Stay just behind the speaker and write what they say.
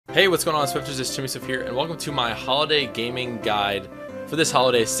Hey, what's going on, Swifters? It's Chimney here, and welcome to my holiday gaming guide for this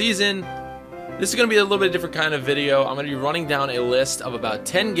holiday season. This is going to be a little bit different kind of video. I'm going to be running down a list of about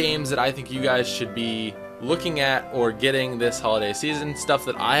 10 games that I think you guys should be looking at or getting this holiday season. Stuff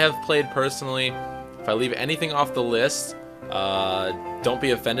that I have played personally. If I leave anything off the list, don't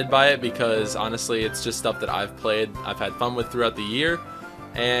be offended by it, because honestly, it's just stuff that I've played, I've had fun with throughout the year,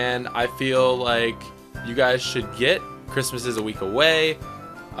 and I feel like you guys should get. Christmas is a week away.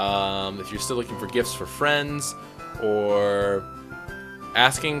 If you're still looking for gifts for friends or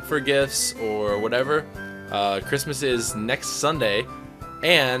asking for gifts or whatever, Christmas is next Sunday,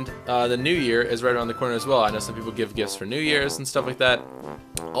 and the New Year is right around the corner as well. I know some people give gifts for New Year's and stuff like that.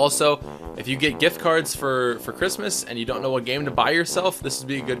 Also, if you get gift cards for Christmas and you don't know what game to buy yourself, this would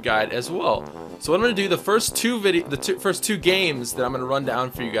be a good guide as well. So what I'm going to do, the first two games that I'm going to run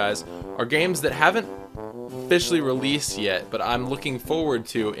down for you guys are games that haven't officially released yet, but I'm looking forward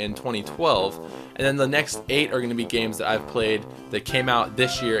to in 2012, and then the next 8 are going to be games that I've played that came out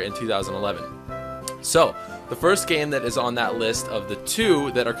this year in 2011. So the first game that is on that list of the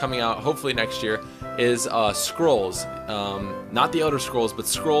 2 that are coming out hopefully next year is Scrolls. Not the Elder Scrolls, but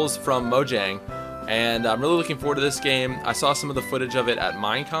Scrolls from Mojang, and I'm really looking forward to this game. I saw some of the footage of it at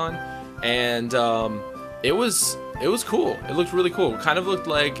Minecon, and it was cool. It looked really cool. It kind of looked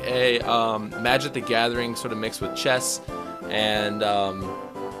like a Magic the Gathering sort of mixed with chess, and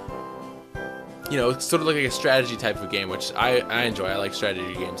you know, it sort of looked like a strategy type of game, which I enjoy. I like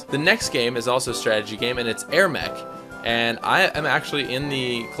strategy games. The next game is also a strategy game, and it's Air Mech, and I am actually in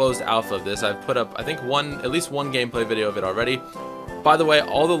the closed alpha of this. I've put up, I think, at least one gameplay video of it already. By the way,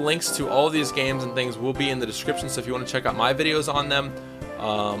 all the links to all of these games and things will be in the description, so if you want to check out my videos on them,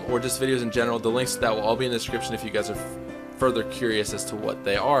 or just videos in general, the links to that will all be in the description if you guys are further curious as to what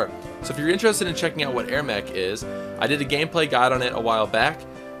they are. So if you're interested in checking out what Air Mech is, I did a gameplay guide on it a while back.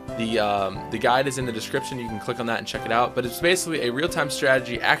 The guide is in the description. You can click on that and check it out. But it's basically a real-time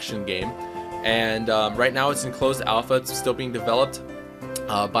strategy action game, and right now it's in closed alpha. It's still being developed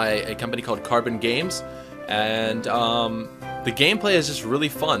by a company called Carbon Games, and the gameplay is just really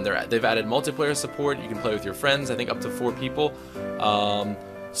fun. They've added multiplayer support. You can play with your friends, I think up to 4 people.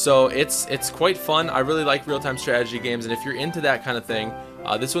 So it's quite fun. I really like real-time strategy games, and if you're into that kind of thing,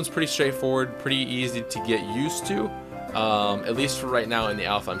 this one's pretty straightforward, pretty easy to get used to, at least for right now in the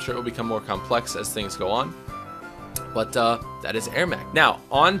alpha. I'm sure it will become more complex as things go on. But that is Air Mech. Now,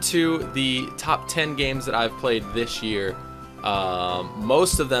 on to the top 10 games that I've played this year.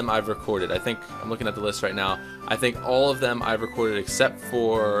 Most of them I've recorded. I think I'm looking at the list right now. I think all of them I've recorded except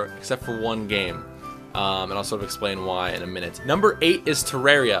for one game, and I'll sort of explain why in a minute. Number 8 is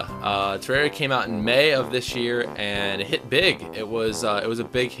Terraria. Terraria came out in May of this year, and it hit big. It was a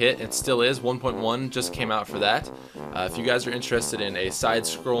big hit. It still is. 1.1 just came out for that. If you guys are interested in a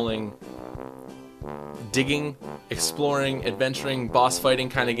side-scrolling, digging, exploring, adventuring, boss fighting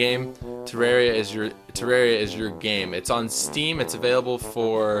kind of game, Terraria is your game. It's on Steam. It's available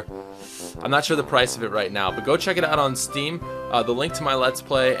for, I'm not sure the price of it right now, but go check it out on Steam. The link to my Let's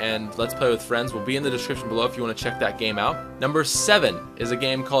Play and Let's Play with Friends will be in the description below if you want to check that game out. Number 7 is a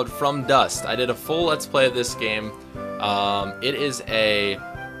game called From Dust. I did a full Let's Play of this game. It is a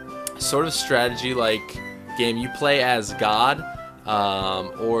sort of strategy-like game. You play as God,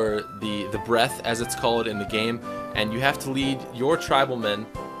 or the Breath, as it's called in the game, and you have to lead your tribalmen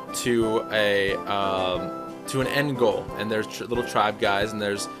to an end goal. And there's little tribe guys, and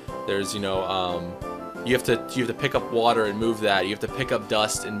there's you know, you have to pick up water and move that. You have to pick up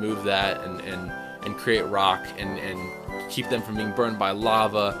dust and move that, and create rock and keep them from being burned by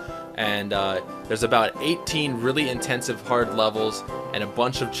lava. And there's about 18 really intensive hard levels and a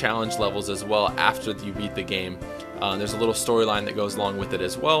bunch of challenge levels as well after you beat the game. There's a little storyline that goes along with it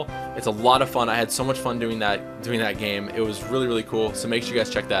as well. It's a lot of fun. I had so much fun doing that game. It was really, really cool, so make sure you guys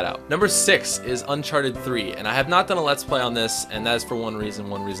check that out. Number 6 is Uncharted 3, and I have not done a Let's Play on this, and that is for one reason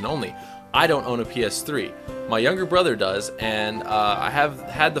only. I don't own a PS3. My younger brother does, and I have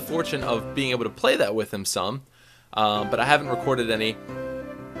had the fortune of being able to play that with him some, but I haven't recorded any.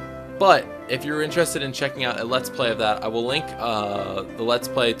 But if you're interested in checking out a Let's Play of that, I will link the Let's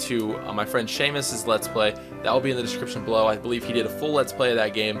Play to my friend Seamus's Let's Play. That will be in the description below. I believe he did a full Let's Play of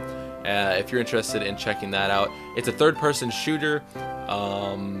that game. If you're interested in checking that out. It's a third-person shooter,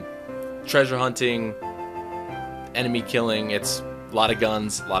 treasure hunting, enemy killing. It's a lot of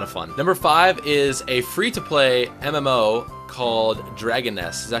guns, a lot of fun. Number 5 is a free-to-play MMO called Dragon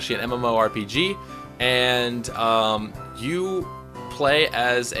Nest. It's actually an MMORPG, and you play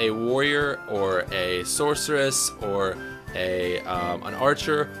as a warrior or a sorceress or an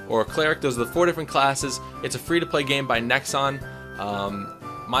archer or a cleric. Those are the 4 different classes. It's a free-to-play game by Nexon.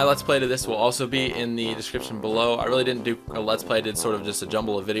 My Let's Play to this will also be in the description below. I really didn't do a Let's Play, I did sort of just a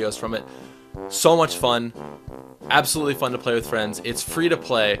jumble of videos from it. So much fun. Absolutely fun to play with friends. It's free to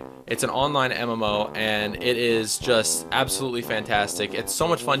play. It's an online MMO, and it is just absolutely fantastic. It's so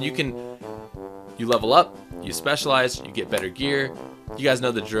much fun. You level up, you specialize, you get better gear. You guys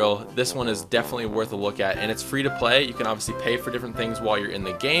know the drill. This one is definitely worth a look at, and it's free to play. You can obviously pay for different things while you're in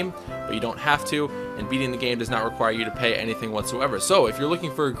the game, but you don't have to, and beating the game does not require you to pay anything whatsoever. So if you're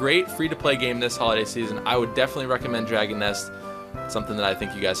looking for a great free-to-play game this holiday season, I would definitely recommend Dragon Nest. Something that I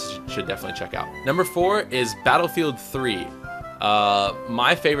think you guys should definitely check out. Number 4 is Battlefield 3.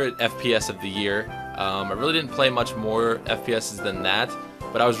 My favorite FPS of the year. I really didn't play much more FPSs than that,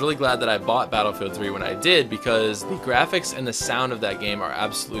 but I was really glad that I bought Battlefield 3 when I did, because the graphics and the sound of that game are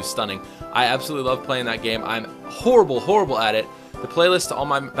absolutely stunning. I absolutely love playing that game. I'm horrible at it. The playlist to all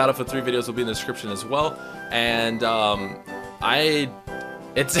my Battlefield 3 videos will be in the description as well, and I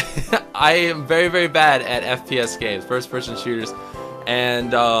am very bad at FPS games, first-person shooters,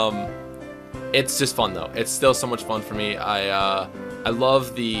 and it's just fun though. It's still so much fun for me. I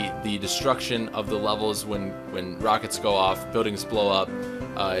love the destruction of the levels when rockets go off, buildings blow up.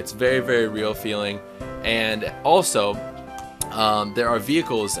 It's very real feeling, and also there are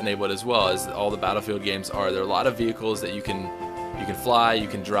vehicles enabled as well, as all the Battlefield games are. There are a lot of vehicles that you can fly, you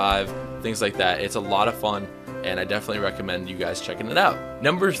can drive, things like that. It's a lot of fun, and I definitely recommend you guys checking it out.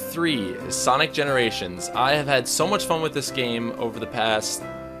 Number 3 is Sonic Generations. I have had so much fun with this game over the past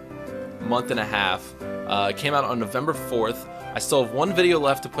month and a half. It came out on November 4th. I still have one video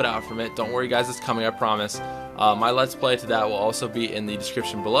left to put out from it. Don't worry guys, it's coming, I promise. My Let's Play to that will also be in the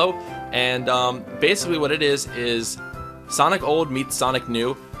description below. And basically what it is Sonic Old meets Sonic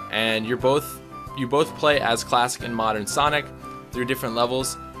New, and you both play as classic and modern Sonic through different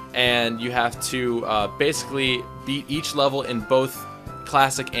levels, and you have to basically beat each level in both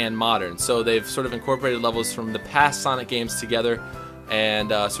classic and modern. So they've sort of incorporated levels from the past Sonic games together and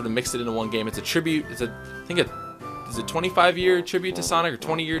sort of mixed it into one game. It's a tribute. It's I think is a 25-year tribute to Sonic, or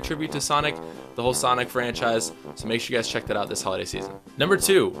 20-year tribute to Sonic, the whole Sonic franchise. So make sure you guys check that out this holiday season. Number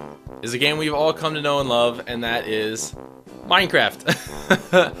 2 is a game we've all come to know and love, and that is Minecraft.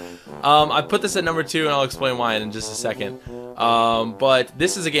 I put this at number 2, and I'll explain why in just a second. But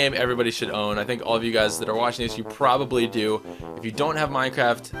this is a game everybody should own. I think all of you guys that are watching this, you probably do. If you don't have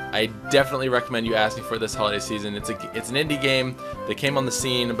Minecraft, I definitely recommend you asking for it this holiday season. It's an indie game that came on the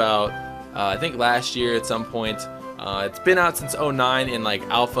scene about I think last year at some point. It's been out since 2009 in like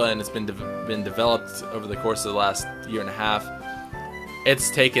alpha, and it's been developed over the course of the last year and a half. It's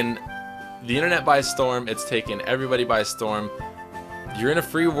taken the internet by storm. It's taken everybody by storm. You're in a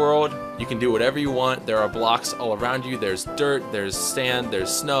free world. You can do whatever you want. There are blocks all around you. There's dirt, there's sand, there's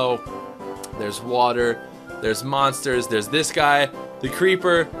snow, there's water, there's monsters, there's this guy, the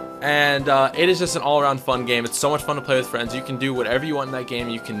creeper, and it is just an all-around fun game. It's so much fun to play with friends. You can do whatever you want in that game.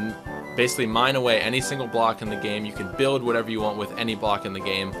 You can basically mine away any single block in the game. You can build whatever you want with any block in the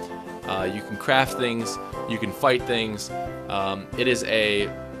game. You can craft things. You can fight things. It is a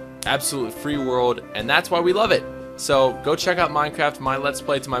absolute free world, and that's why we love it. So go check out Minecraft. My Let's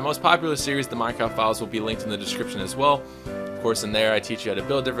Play to my most popular series, the Minecraft Files, will be linked in the description as well. Of course, in there I teach you how to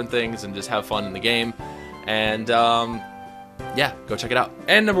build different things and just have fun in the game. And yeah, go check it out.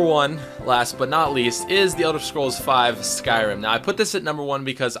 And number 1, last but not least, is The Elder Scrolls V Skyrim. Now I put this at number 1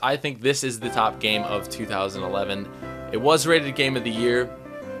 because I think this is the top game of 2011. It was rated Game of the Year.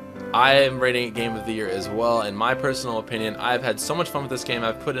 I am rating it Game of the Year as well. In my personal opinion, I've had so much fun with this game.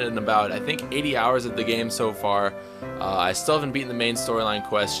 I've put in about, I think, 80 hours of the game so far. I still haven't beaten the main storyline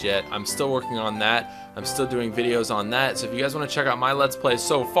quest yet. I'm still working on that. I'm still doing videos on that. So if you guys want to check out my Let's Play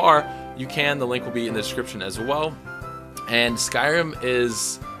so far, you can. The link will be in the description as well. And Skyrim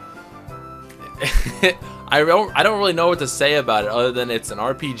is... I don't really know what to say about it other than it's an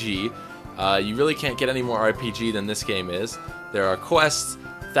RPG. You really can't get any more RPG than this game is. There are quests,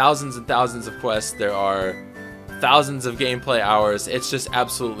 thousands and thousands of quests. There are thousands of gameplay hours. It's just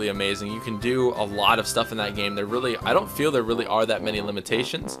absolutely amazing. You can do a lot of stuff in that game. I don't feel there really are that many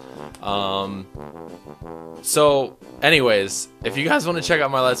limitations. So anyways, if you guys want to check out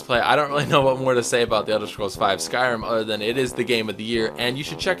my Let's Play, I don't really know what more to say about The Elder Scrolls V Skyrim other than it is the Game of the Year, and you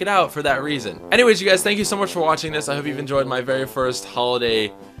should check it out for that reason. Anyways, you guys, thank you so much for watching this. I hope you've enjoyed my very first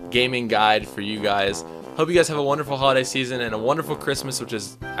holiday gaming guide for you guys. Hope you guys have a wonderful holiday season and a wonderful Christmas, which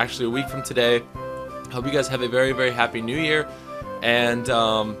is actually a week from today. Hope you guys have a very happy New Year, and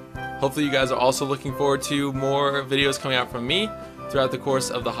hopefully you guys are also looking forward to more videos coming out from me throughout the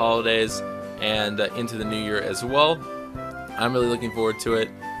course of the holidays and into the new year as well. I'm really looking forward to it.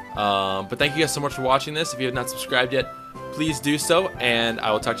 But thank you guys so much for watching this. If you have not subscribed yet, please do so, and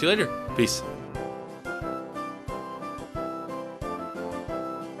I will talk to you later. Peace.